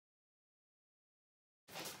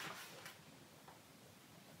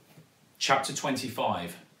Chapter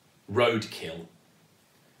 25, Roadkill.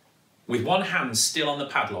 With one hand still on the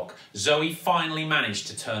padlock, Zoe finally managed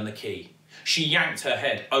to turn the key. She yanked her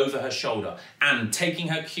head over her shoulder and, taking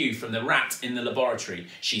her cue from the rat in the laboratory,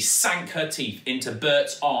 she sank her teeth into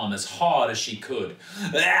Burt's arm as hard as she could.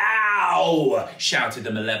 "Ow!" shouted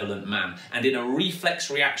the malevolent man, and in a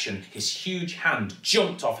reflex reaction, his huge hand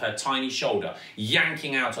jumped off her tiny shoulder,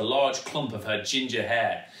 yanking out a large clump of her ginger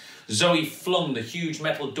hair. Zoe flung the huge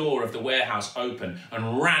metal door of the warehouse open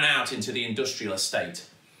and ran out into the industrial estate.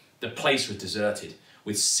 The place was deserted,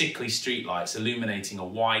 with sickly streetlights illuminating a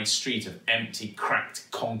wide street of empty, cracked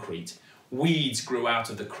concrete. Weeds grew out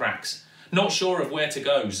of the cracks. Not sure of where to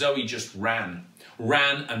go, Zoe just ran.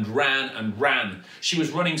 Ran and ran and ran. She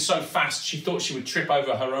was running so fast she thought she would trip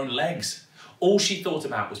over her own legs. All she thought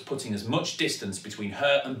about was putting as much distance between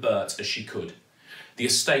her and Burt as she could. The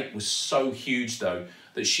estate was so huge, though,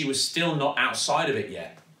 that she was still not outside of it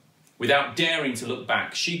yet. Without daring to look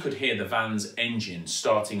back, she could hear the van's engine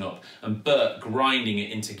starting up and Burt grinding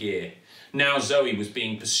it into gear. Now Zoe was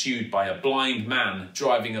being pursued by a blind man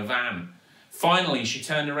driving a van. Finally, she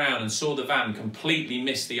turned around and saw the van completely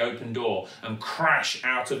miss the open door and crash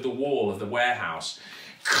out of the wall of the warehouse.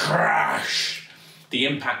 Crash! The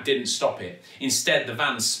impact didn't stop it. Instead, the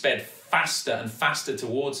van sped faster and faster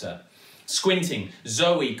towards her. Squinting,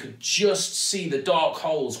 Zoe could just see the dark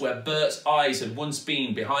holes where Burt's eyes had once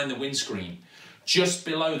been behind the windscreen. Just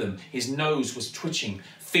below them, his nose was twitching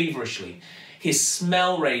feverishly, his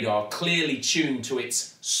smell radar clearly tuned to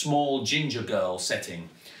its small ginger girl setting.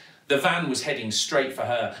 The van was heading straight for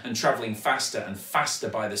her and travelling faster and faster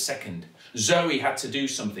by the second. Zoe had to do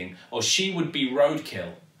something or she would be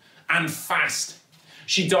roadkill. And fast.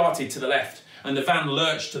 She darted to the left, and the van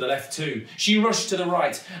lurched to the left too. She rushed to the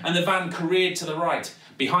right, and the van careered to the right.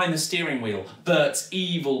 Behind the steering wheel, Burt's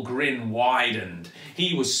evil grin widened.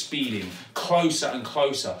 He was speeding closer and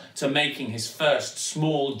closer to making his first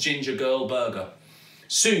small ginger girl burger.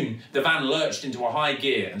 Soon, the van lurched into a high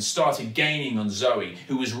gear and started gaining on Zoe,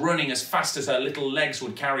 who was running as fast as her little legs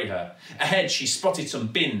would carry her. Ahead, she spotted some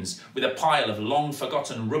bins with a pile of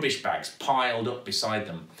long-forgotten rubbish bags piled up beside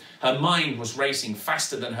them. Her mind was racing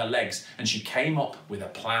faster than her legs, and she came up with a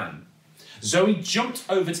plan. Zoe jumped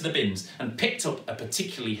over to the bins and picked up a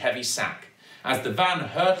particularly heavy sack. As the van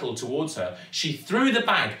hurtled towards her, she threw the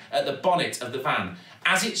bag at the bonnet of the van.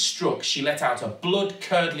 As it struck, she let out a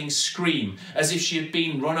blood-curdling scream, as if she had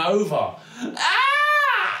been run over.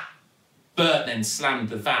 Ah! Burt then slammed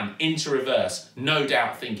the van into reverse, no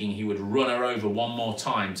doubt thinking he would run her over one more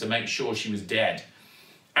time to make sure she was dead.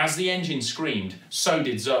 As the engine screamed, so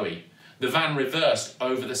did Zoe. The van reversed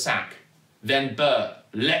over the sack. Then Burt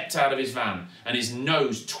leapt out of his van, and his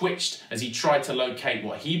nose twitched as he tried to locate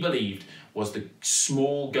what he believed was the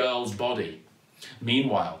small girl's body.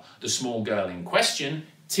 Meanwhile, the small girl in question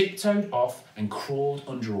tiptoed off and crawled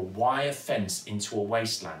under a wire fence into a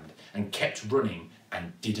wasteland and kept running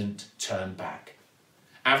and didn't turn back.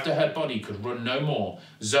 After her body could run no more,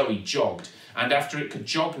 Zoe jogged, and after it could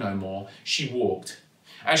jog no more, she walked.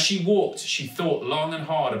 As she walked, she thought long and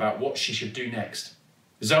hard about what she should do next.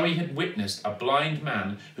 Zoe had witnessed a blind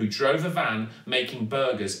man who drove a van making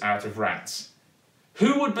burgers out of rats.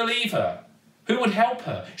 Who would believe her? Who would help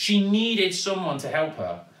her? She needed someone to help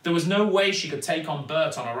her. There was no way she could take on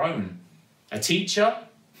Burt on her own. A teacher?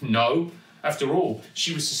 No. After all,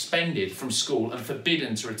 she was suspended from school and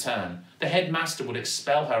forbidden to return. The headmaster would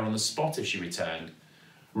expel her on the spot if she returned.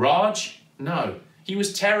 Raj? No. He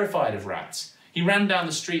was terrified of rats. He ran down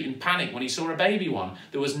the street in panic when he saw a baby one.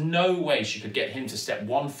 There was no way she could get him to step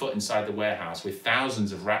one foot inside the warehouse with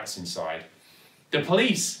thousands of rats inside. The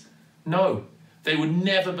police? No. They would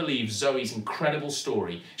never believe Zoe's incredible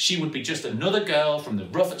story. She would be just another girl from the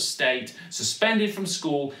rough estate, suspended from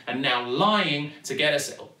school, and now lying to get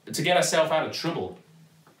herself out of trouble.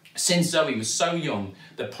 Since Zoe was so young,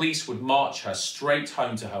 the police would march her straight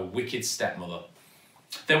home to her wicked stepmother.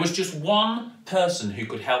 There was just one person who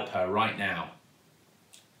could help her right now.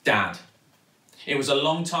 Dad. It was a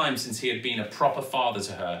long time since he had been a proper father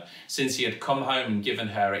to her, since he had come home and given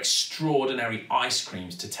her extraordinary ice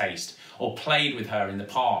creams to taste, or played with her in the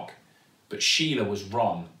park. But Sheila was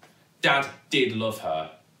wrong. Dad did love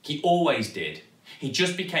her. He always did. He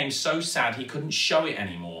just became so sad he couldn't show it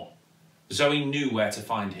anymore. Zoe knew where to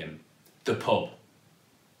find him. The pub.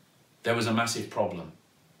 There was a massive problem.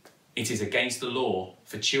 It is against the law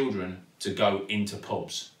for children to go into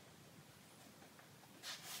pubs.